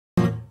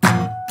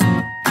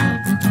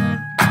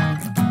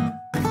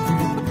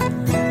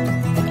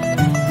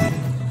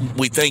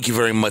we thank you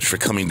very much for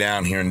coming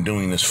down here and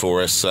doing this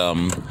for us.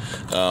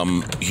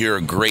 You're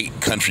a great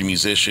country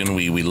musician.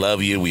 We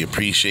love you. We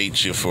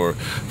appreciate you for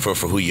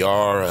who you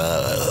are.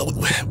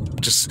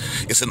 Just,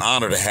 it's an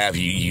honor to have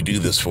you do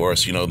this for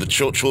us. You know, the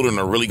children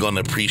are really going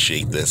to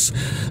appreciate this.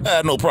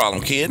 No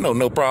problem, kid.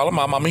 No problem.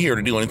 I'm here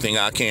to do anything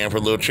I can for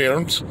little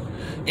children.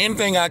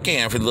 Anything I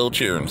can for the little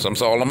children.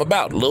 That's all I'm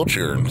about, little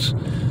children.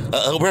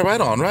 Right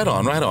on.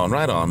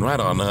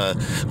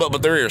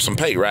 But there is some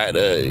pay, right?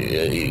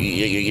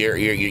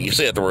 You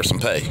said there was some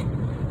pay.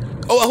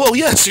 Oh,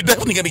 yes, you're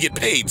definitely going to get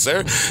paid,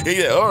 sir.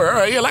 Yeah, all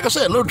right. Yeah, like I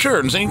said, little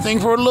children. Anything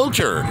for the little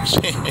children.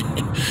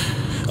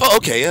 Oh,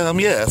 okay.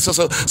 Yeah.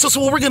 So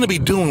what we're going to be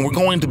doing? We're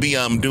going to be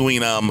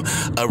doing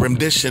a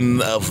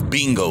rendition of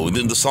Bingo,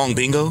 the song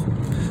Bingo.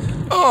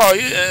 Oh,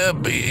 yeah,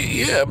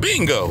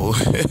 Bingo.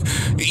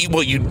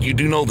 Well, you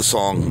do know the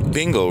song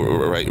Bingo,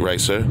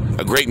 right, sir?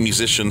 A great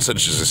musician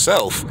such as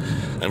yourself,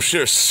 I'm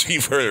sure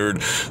you've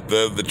heard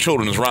the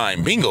children's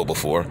rhyme Bingo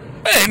before.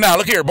 Hey, now,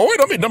 look here, boy,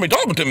 don't be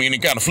talking to me in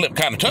any kind of flip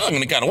kind of tongue,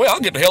 any kind of way.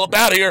 I'll get the hell up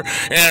out of here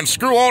and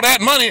screw all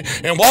that money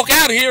and walk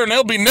out of here, and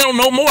there'll be no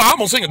more. I'm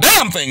going to sing a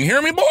damn thing, you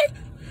hear me, boy?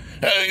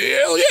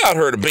 Hell yeah, I'd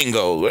heard of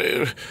Bingo.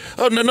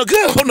 Oh, no,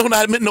 good. Oh, no,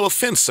 I admit no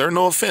offense, sir,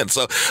 no offense.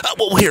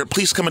 Well, here,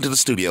 please come into the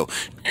studio.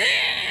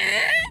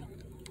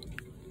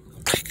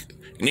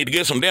 You need to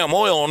get some damn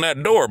oil on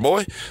that door,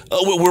 boy.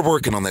 We're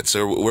working on that,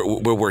 sir.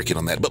 We're working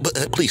on that.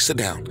 But please sit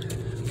down.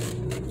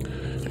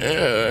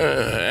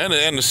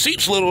 And the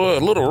seat's a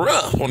little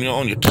rough on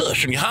your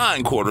tush, on your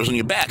hindquarters, on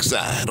your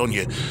backside, on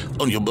your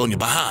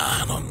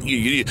behind.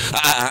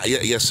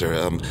 Yes,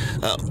 sir.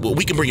 Well,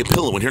 we can bring a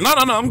pillow in here. No,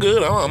 I'm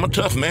good. I'm a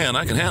tough man.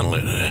 I can handle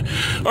it. All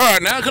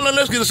right, now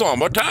let's get this on.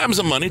 But time's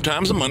the money.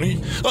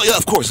 Oh yeah,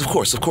 of course.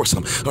 All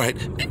right.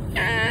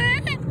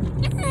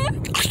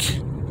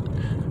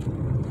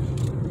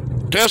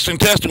 Testing,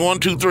 1,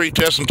 2, 3.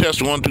 Testing,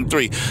 1, 2,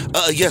 3.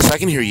 Yes, I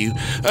can hear you.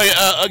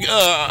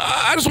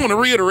 I just want to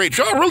reiterate,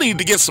 y'all really need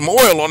to get some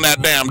oil on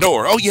that damn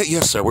door. Oh,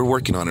 yes, sir. We're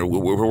working on it.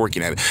 We're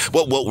working at it.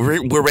 Well,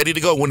 we're ready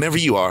to go whenever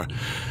you are.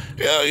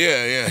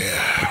 Yeah.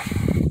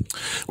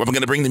 Well, I'm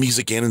going to bring the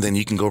music in, and then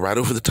you can go right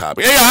over the top.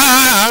 Yeah,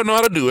 I know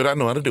how to do it. I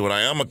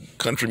am a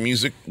country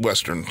music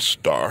western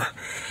star.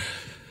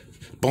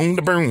 Boom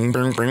da boom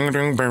boom boom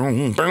boom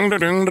boom boom da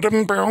ding da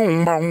ding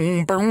boom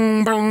boom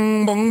boom boom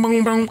boom boom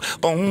boom boom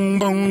boom boom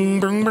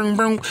boom boom boom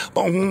boom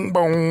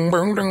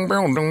boom ding boom ding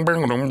boom ding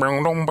boom ding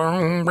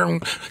boom boom.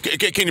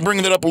 Can you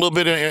bring that up a little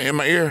bit in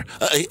my ear?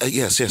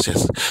 Yes.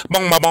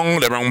 Bong bong bong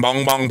bong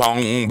bong bong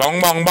bong bong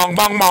bong bong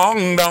bong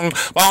bong dong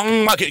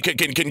bong.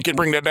 Can you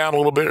bring that down a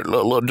little bit,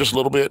 just a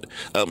little bit?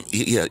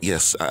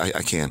 Yes,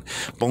 I can.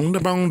 Bong da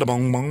bong da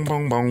bong bong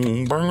bong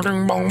bong bong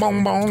ding bong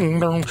bong bong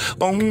dong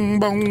bong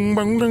bong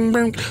bong ding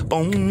bong.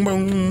 Boom,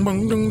 boom,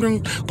 boom, ding,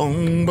 ding.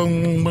 Boom,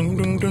 boom, boom,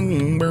 ding,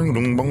 ding. Boom,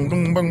 boom, boom,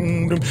 boom,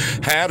 boom, boom.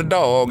 Had a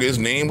dog, his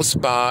name was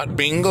Spot.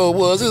 Bingo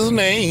was his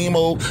name.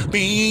 Oh,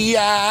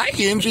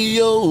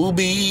 B-I-N-G-O,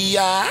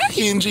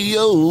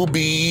 B-I-N-G-O,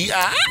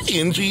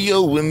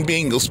 B-I-N-G-O, and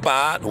Bingo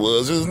Spot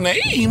was his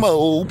name.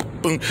 Oh,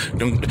 boom,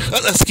 boom.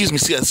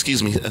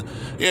 Excuse me.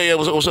 Yeah.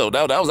 What's up?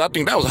 I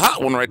think that was a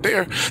hot one right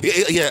there.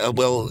 Yeah.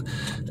 Well.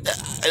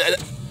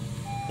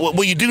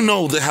 Well, you do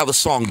know how the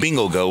song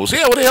Bingo goes.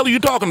 Yeah, what the hell are you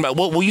talking about?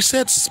 Well, you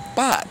said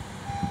Spot,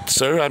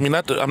 sir. I mean,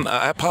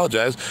 I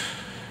apologize.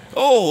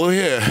 Oh,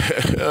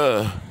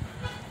 yeah.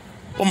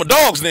 Well, my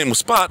dog's name was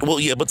Spot. Well,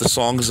 yeah, but the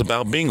song is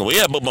about Bingo.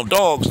 Yeah, but my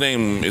dog's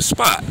name is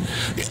Spot.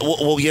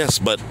 Well, yes,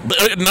 but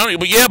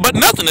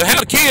nothing.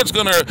 How the kid's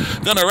gonna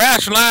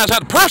rationalize, how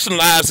to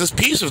personalize this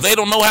piece if they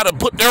don't know how to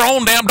put their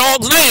own damn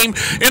dog's name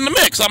in the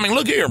mix? I mean,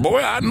 look here,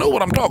 boy. I know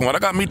what I'm talking about. I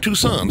got me 2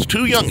 sons,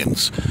 2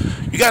 youngins.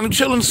 You got any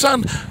children,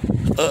 son?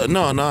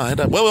 No.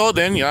 Well,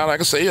 then, yeah,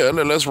 like I say,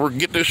 let's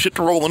get this shit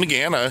rolling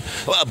again.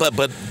 But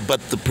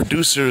the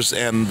producers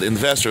and the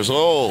investors.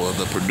 Oh,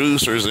 the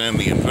producers and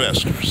the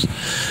investors.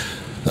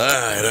 All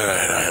right.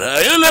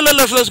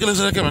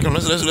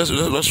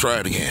 Let's try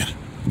it again.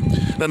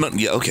 No.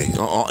 Yeah, okay.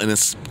 And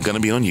it's gonna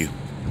be on you.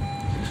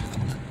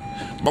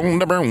 Bong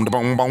da bong da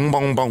bong bong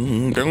bong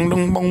bong dong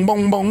dong bong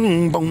bong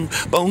bong bong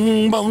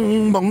bong bong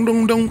bong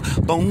dong dong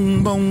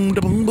bong bong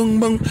da bong bong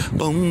bong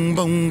bong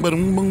bong ba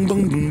dong bong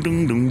bong dong dong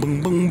dong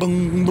bong bong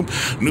bong bong.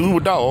 Knew a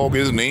dog,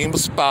 his name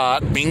was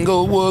Spot.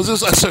 Bingo was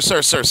his.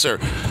 Sir.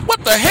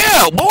 What the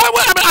hell, boy?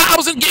 I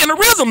was in a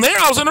rhythm there.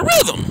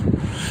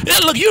 Yeah,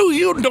 look,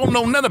 you don't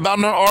know nothing about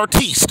an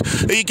artiste.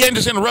 You can't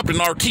just interrupt an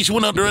artiste. You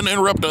went out there and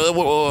interrupt the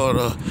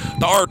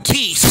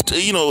artiste,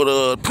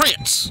 the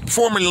Prince,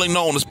 formerly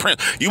known as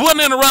Prince. You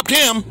wouldn't interrupt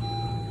him.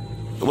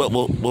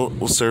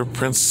 Well, sir,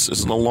 Prince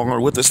is no longer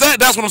with us.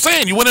 That's what I'm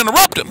saying. You wouldn't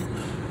interrupt him.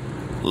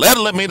 Let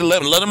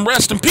him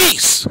rest in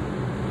peace.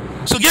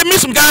 So give me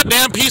some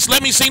goddamn peace.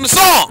 Let me sing the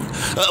song.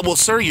 Well,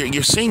 sir,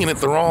 you're singing it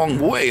the wrong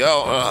way.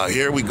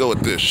 Here we go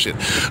with this shit.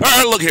 All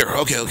right, look here.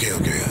 Okay.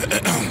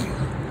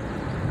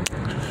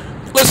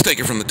 Let's take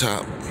it from the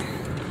top.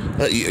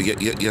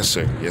 Yes,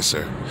 sir.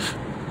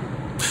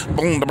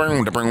 Boom da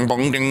boom da boom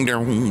boom ding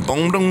dong.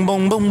 Boom dong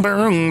boom boom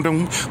boom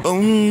dong.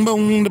 Boom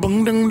boom da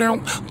boom ding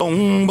dong.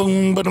 Boom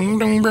boom ba dong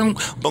dong dong.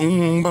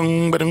 Boom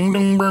boom ba dong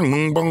dong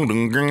dong. Boom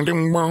dong ding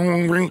ding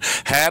bong.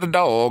 Had a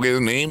dog, his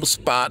name was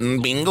Spot,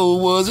 and Bingo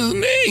was his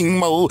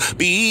name. Oh,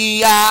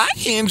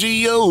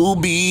 Bingo,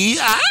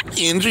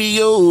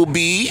 Bingo,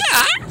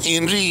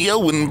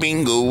 and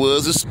Bingo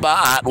was his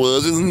Spot,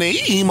 was his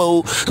name.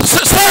 Oh,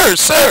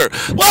 sir,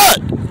 what?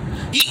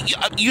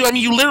 I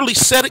mean, you literally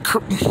said it.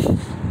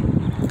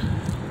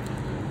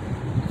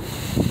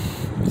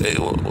 Hey,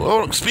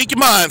 well, speak your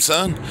mind,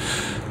 son.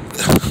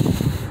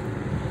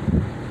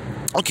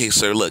 Okay,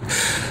 sir. Look,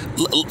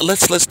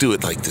 let's do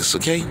it like this,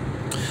 okay?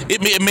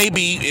 It may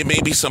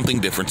be something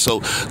different.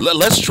 So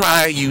let's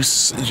try. You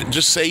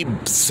just say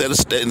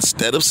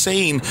instead of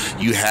saying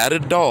you had a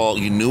dog,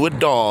 you knew a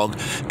dog,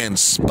 and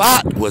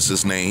Spot was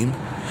his name.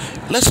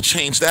 Let's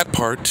change that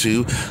part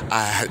to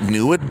I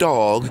knew a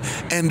dog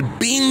and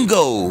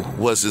Bingo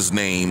was his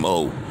name.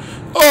 Oh,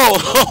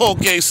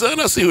 okay, son.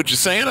 I see what you're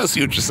saying.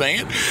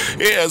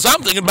 Yeah, so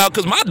I'm thinking about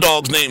because my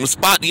dog's name is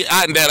Spot. Yeah,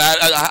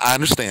 I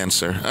understand,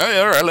 sir.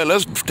 All right,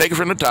 let's take it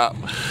from the top.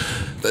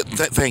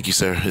 Thank you,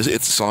 sir.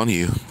 It's on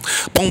you.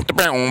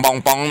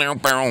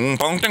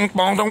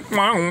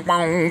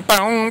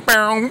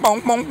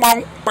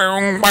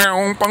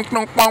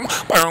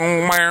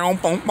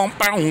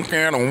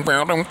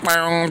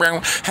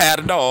 Had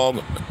a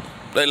dog.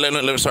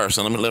 Sorry,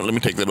 son. Let me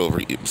take that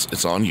over.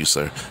 It's on you,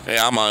 sir. Hey,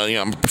 I'm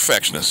a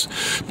perfectionist.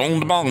 I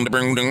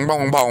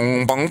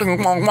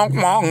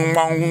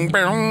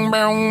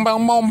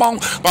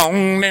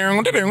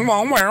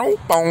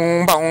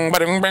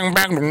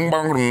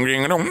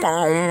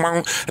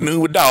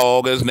knew a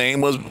dog. His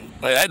name was.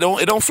 It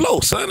don't flow,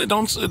 son. It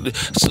don't.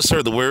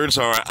 Sir, the words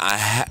are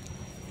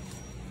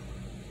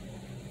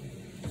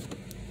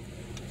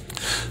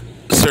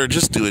Sir,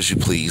 just do as you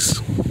please.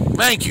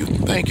 Thank you,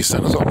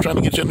 son. That's all I'm trying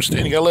to get you to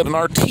understand. You gotta let an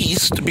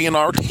artiste be an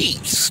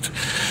artiste.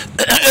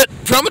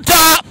 From the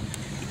top.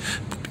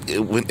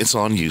 It's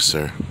on you,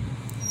 sir.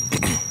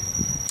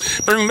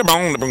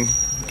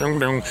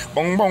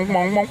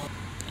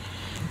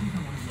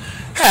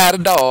 Had a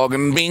dog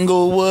and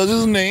Bingo was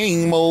his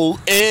name. Oh,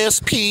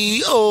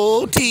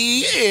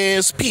 S-P-O-T,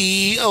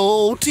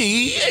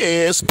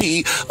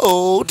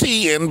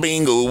 S-P-O-T, and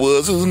Bingo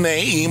was his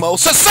name. Oh,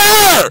 sir,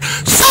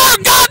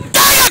 God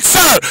dang it,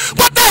 sir!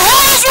 What the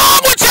hell is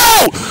wrong with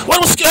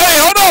you? Hey,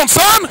 hold on,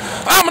 son.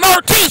 I'm an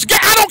artiste.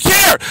 I don't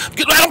care.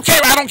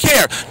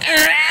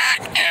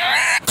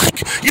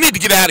 You need to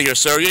get out of here,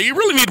 sir. You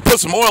really need to put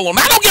some oil on.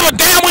 I don't give a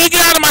damn when you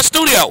get out of my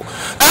studio.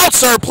 Out,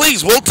 sir,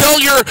 please. We'll tell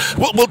your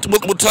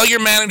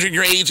manager and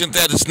your agent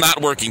that it's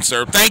not working,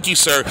 sir. Thank you,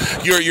 sir.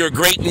 You're a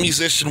great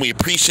musician. We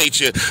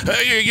appreciate you.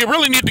 You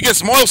really need to get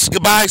some oil.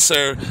 Goodbye,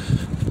 sir.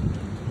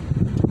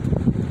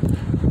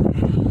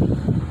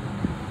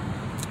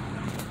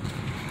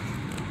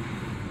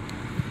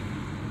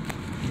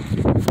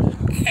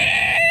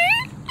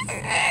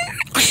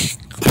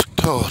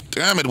 Oh,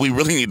 damn it. We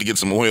really need to get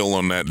some oil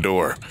on that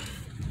door.